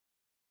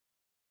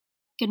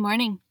Good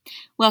morning.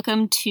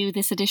 Welcome to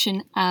this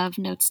edition of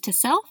Notes to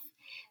Self.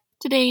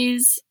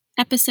 Today's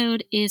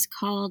episode is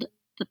called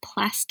The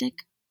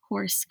Plastic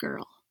Horse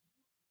Girl.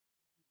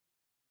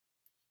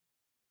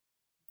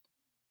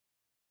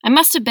 I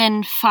must have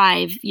been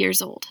 5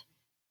 years old.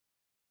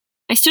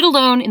 I stood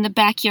alone in the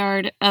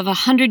backyard of a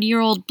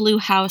 100-year-old blue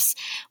house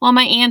while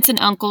my aunts and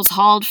uncles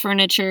hauled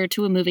furniture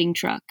to a moving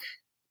truck.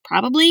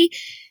 Probably,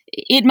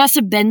 it must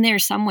have been there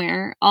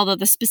somewhere, although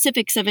the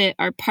specifics of it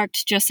are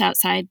parked just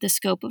outside the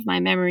scope of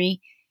my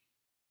memory.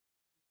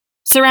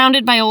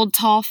 Surrounded by old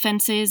tall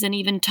fences and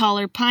even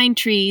taller pine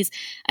trees,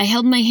 I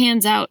held my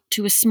hands out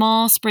to a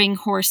small spring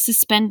horse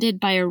suspended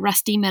by a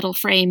rusty metal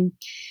frame.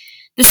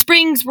 The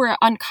springs were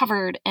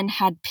uncovered and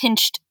had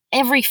pinched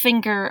every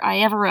finger I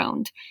ever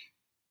owned.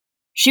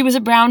 She was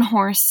a brown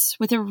horse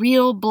with a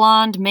real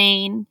blonde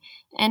mane,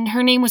 and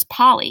her name was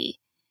Polly.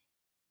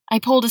 I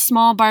pulled a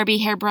small Barbie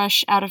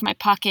hairbrush out of my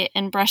pocket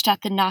and brushed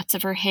out the knots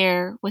of her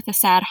hair with a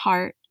sad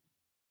heart.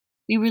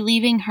 We were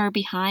leaving her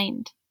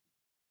behind.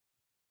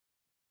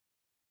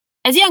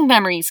 As young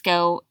memories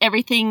go,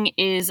 everything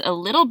is a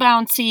little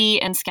bouncy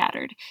and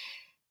scattered.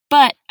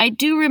 But I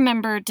do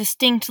remember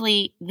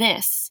distinctly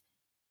this.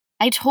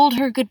 I told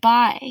her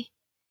goodbye,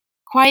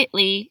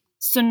 quietly,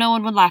 so no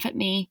one would laugh at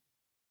me.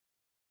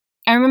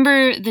 I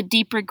remember the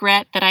deep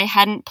regret that I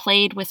hadn't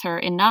played with her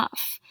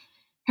enough.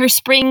 Her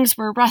springs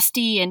were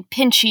rusty and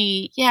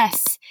pinchy,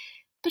 yes,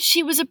 but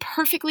she was a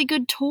perfectly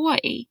good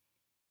toy.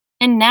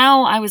 And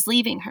now I was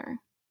leaving her.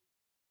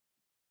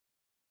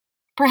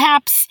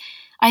 Perhaps,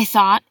 I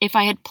thought, if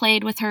I had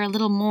played with her a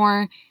little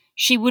more,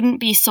 she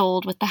wouldn't be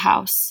sold with the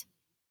house.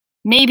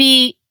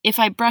 Maybe if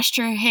I brushed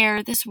her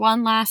hair this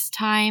one last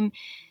time,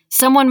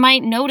 someone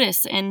might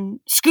notice and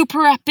scoop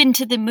her up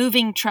into the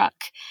moving truck.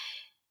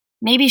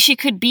 Maybe she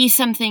could be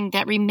something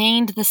that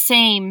remained the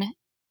same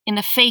in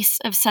the face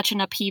of such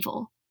an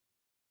upheaval.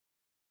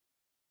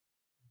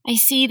 I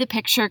see the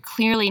picture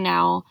clearly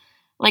now,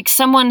 like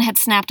someone had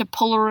snapped a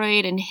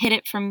Polaroid and hid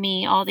it from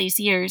me all these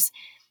years.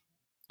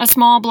 A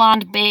small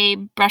blonde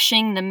babe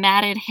brushing the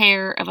matted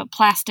hair of a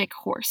plastic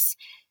horse,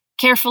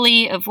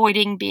 carefully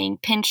avoiding being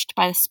pinched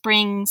by the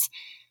springs,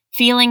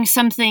 feeling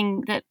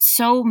something that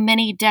so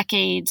many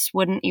decades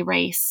wouldn't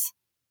erase.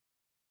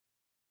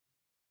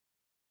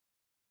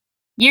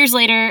 Years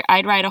later,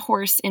 I'd ride a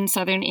horse in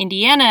southern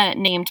Indiana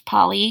named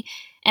Polly,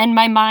 and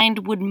my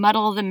mind would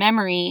muddle the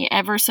memory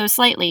ever so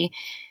slightly.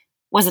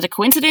 Was it a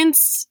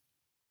coincidence?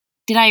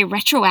 Did I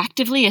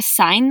retroactively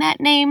assign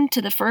that name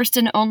to the first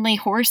and only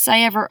horse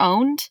I ever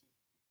owned?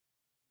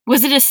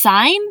 Was it a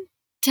sign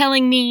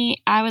telling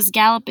me I was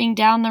galloping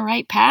down the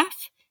right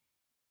path?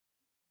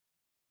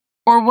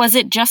 Or was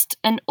it just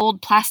an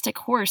old plastic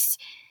horse,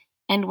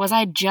 and was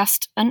I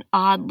just an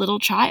odd little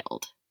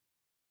child?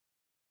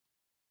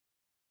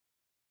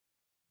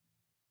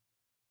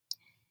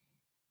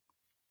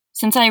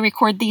 Since I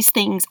record these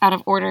things out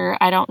of order,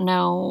 I don't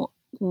know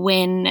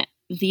when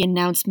the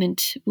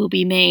announcement will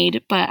be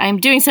made, but I'm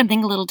doing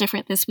something a little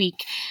different this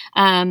week,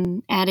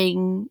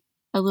 adding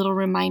a little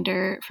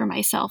reminder for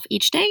myself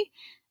each day.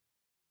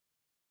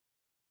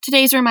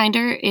 Today's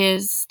reminder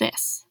is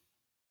this.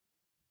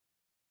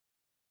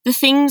 The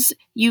things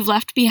you've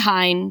left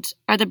behind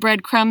are the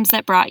breadcrumbs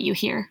that brought you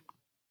here.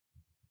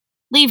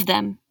 Leave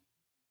them,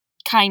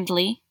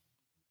 kindly,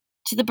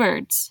 to the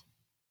birds.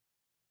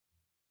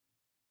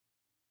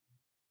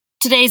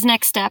 Today's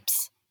next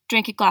steps: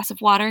 drink a glass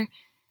of water,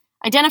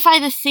 identify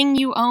the thing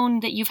you own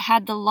that you've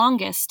had the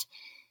longest,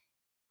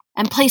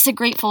 and place a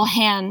grateful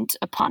hand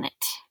upon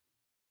it.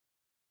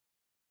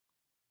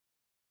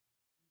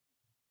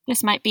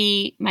 This might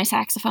be my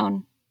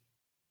saxophone.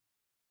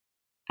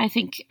 I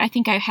think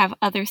I have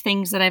other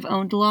things that I've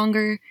owned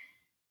longer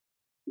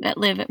that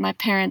live at my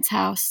parents'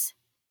 house.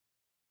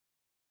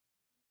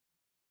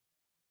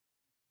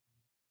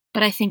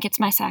 But I think it's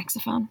my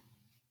saxophone.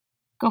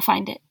 Go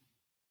find it.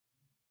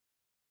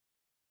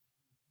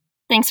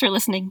 Thanks for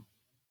listening.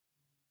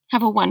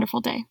 Have a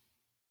wonderful day.